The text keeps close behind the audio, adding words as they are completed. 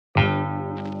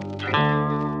Are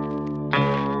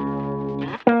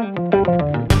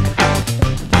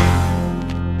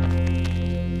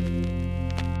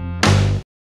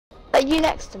you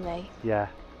next to me? Yeah.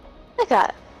 Look at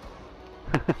it.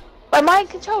 Am I in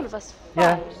control of us?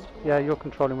 Yeah. Yeah, you're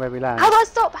controlling where we land. How do I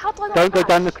stop? How do I not Don't go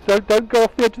down the. Don't go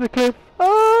off the edge of the cliff.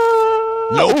 Oh!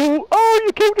 Nope. Oh!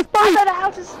 You killed us both. I don't know how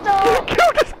to stop. You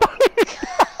killed us both.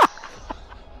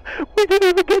 We didn't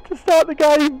even get to start the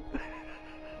game.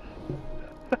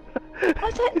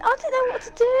 I don't know what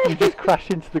to do. You just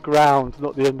crash into the ground,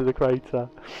 not the end of the crater.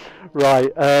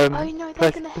 Right. Oh no,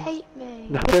 they're gonna hate me.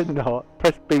 No, they're not.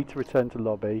 Press B to return to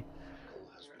lobby.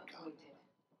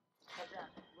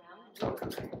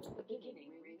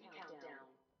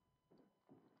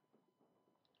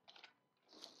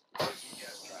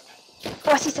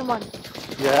 Oh, I see someone.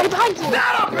 Yeah. Hey, behind you.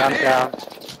 Round down.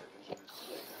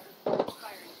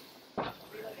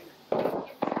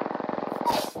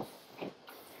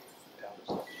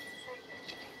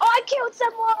 Oh, I killed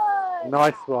someone.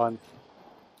 Nice one.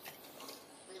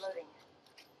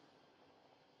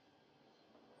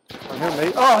 Oh, hear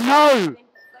me. Oh no!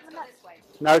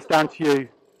 Now it's down to you.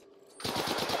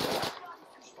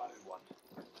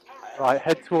 Right,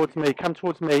 head towards me. Come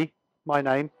towards me. My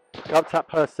name. Go up to that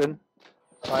person.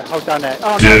 Right, hold down there.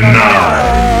 Oh no!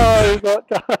 No, not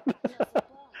done.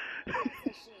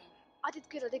 I did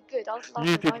good. I did good. I was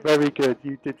You did very good.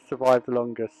 You did survive the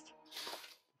longest.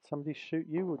 Did somebody shoot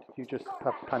you, or did you just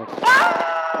have panic?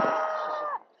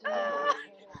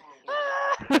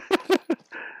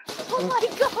 Oh my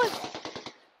god!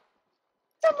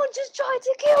 Someone just tried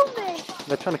to kill me!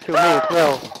 They're trying to kill me as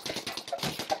well.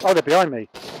 Oh, they're behind me.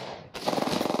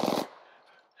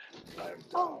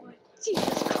 Oh,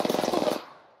 Jesus Christ.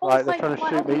 Oh, Right, they're trying to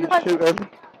shoot me. God. Shoot him.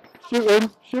 Shoot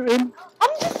him. Shoot him. I'm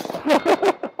just...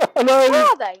 Hello. Where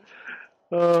are they?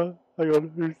 Hang on.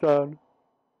 Who's down?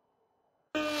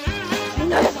 No,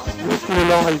 they're not. You're still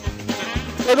alive.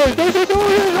 No, no, no, no, no, no,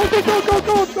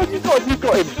 go, you've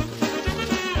got him. He's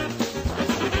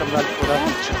coming around the corner.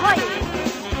 I'm trying.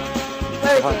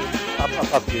 Where is he? Up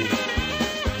above you.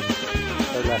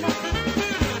 Go left.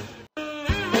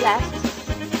 The left.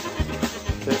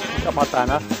 Pick up my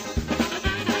banner.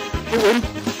 Shoot him.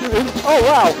 Shoot him. Oh,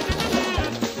 wow.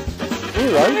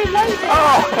 Hero.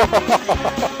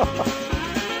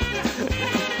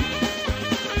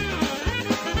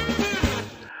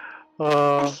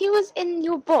 Oh. He was in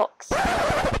your box.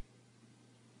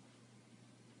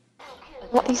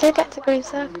 What, you said get to green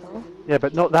circle? Yeah,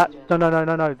 but not that.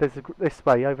 No. There's this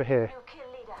way, over here.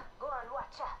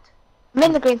 I'm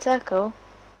in the green circle.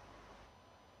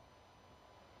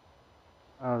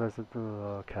 Oh, there's a...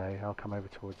 okay, I'll come over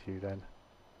towards you then.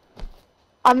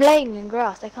 I'm laying in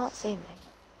grass, they can't see me.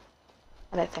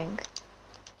 I don't think.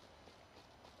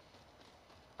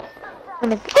 I'm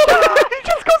gonna... You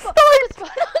just got sniped!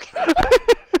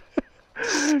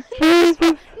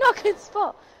 Not a good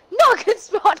spot! Not a good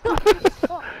spot! Not a good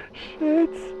spot! Shit!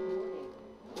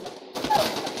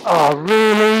 Oh,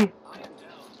 really?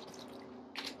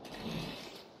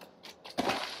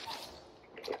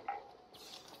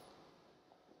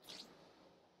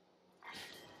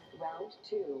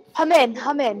 I'm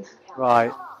in.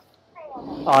 Right.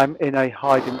 I'm in a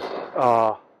hiding...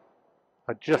 Ah.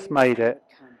 I just made it.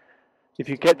 If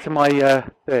you get to my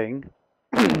thing,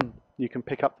 you can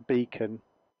pick up the beacon.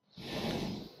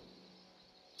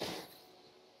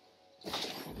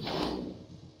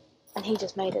 And he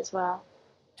just made it as well.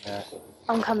 Yeah.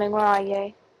 I'm coming, where are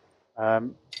you?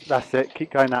 That's it.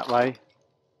 Keep going that way.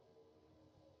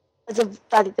 There's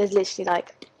literally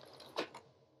like...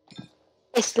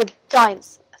 It's the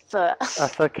giant's foot.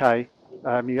 That's okay.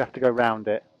 You have to go round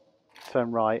it. Turn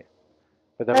right.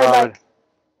 But there No, are... like...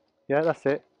 Yeah, that's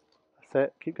it. That's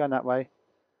it. Keep going that way.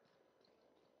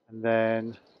 And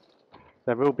then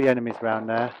there will be enemies around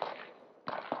there.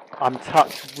 I'm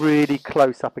tucked really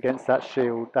close up against that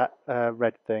shield, that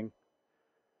red thing.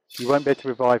 You won't be able to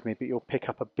revive me, but you'll pick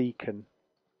up a beacon.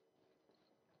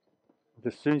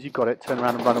 As soon as you've got it, turn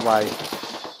around and run away.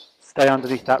 Stay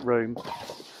underneath that room.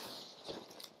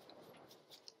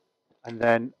 And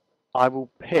then I will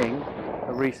ping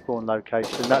a respawn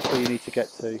location. That's where you need to get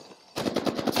to.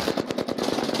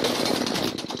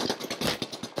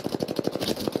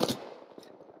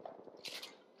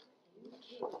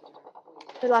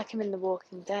 I feel like I'm in The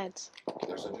Walking Dead.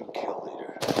 There's a new kill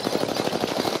leader.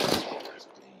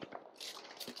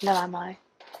 No, am I?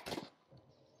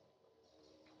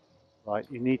 Right,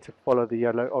 you need to follow the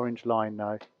yellow-orange line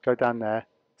now. Go down there.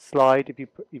 Slide. If you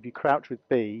crouch with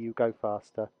B, you go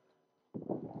faster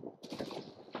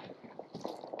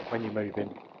when you're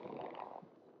moving.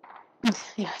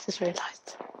 Yeah, I just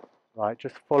realised. Right,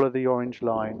 just follow the orange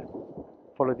line.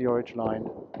 Follow the orange line.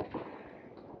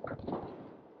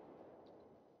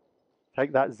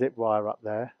 Take that zip wire up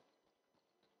there.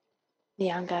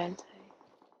 Yeah, I'm going to.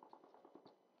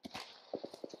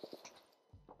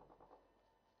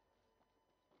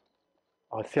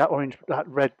 Oh, see that orange, that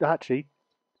red, actually.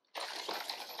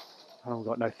 Oh, we've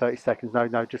got no 30 seconds. No,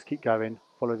 no, just keep going.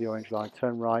 Follow the orange line.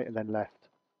 Turn right and then left.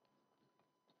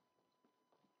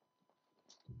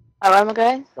 Oh, where am I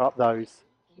going? Go up those.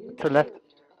 Turn left.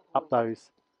 Up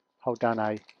those. Hold down A.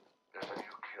 There's a new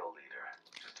kill leader.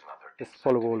 Just another Just insect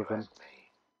follow to all be of them.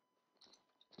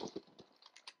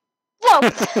 Whoa!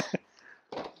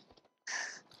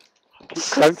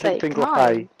 Don't take Sake, finger off no.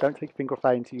 A. Don't take finger off A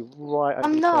until you're right over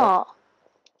I'm the top. not.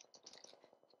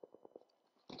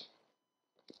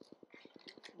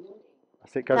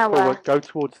 That's it. Go Now forward. where? Go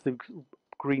towards the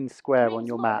green square on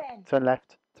your map. Turn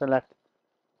left. Turn left.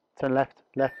 Turn left.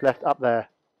 Left. Left. Up there.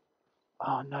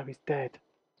 Oh no, he's dead.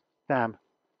 Damn.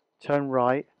 Turn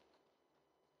right.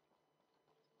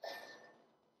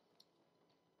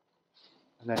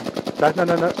 And then no, no,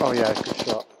 no, no. Oh yeah, good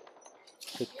shot.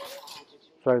 Just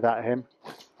throw that at him.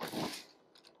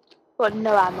 Got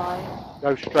no ammo.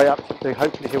 Go straight up to the.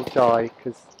 Hopefully he'll die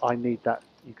because I need that.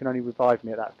 You can only revive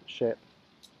me at that ship.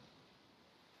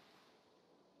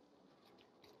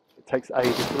 It takes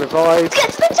ages to revive. Get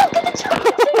to the jump! Get the jump!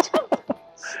 Get to the jump!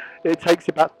 It takes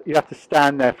about. You have to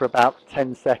stand there for about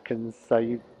 10 seconds. So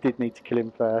you did need to kill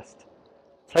him first.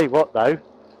 Tell you what though.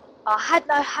 I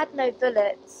had no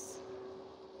bullets.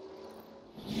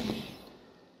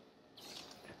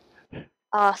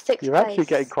 Sixth You're place. actually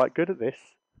getting quite good at this.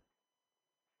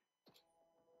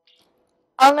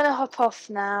 I'm gonna hop off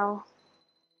now.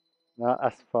 No,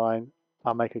 that's fine.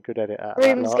 I'll make a good edit out of that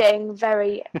Room's lot. getting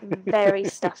very, very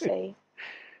stuffy.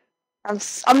 I'm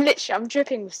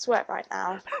dripping with sweat right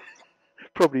now.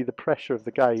 Probably the pressure of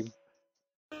the game.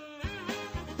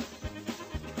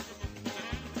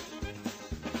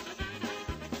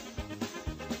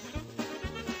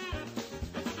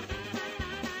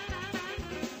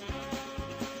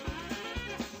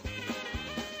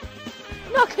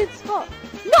 Not a good spot.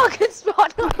 Not a good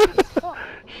spot. Not a good spot.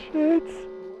 Shit.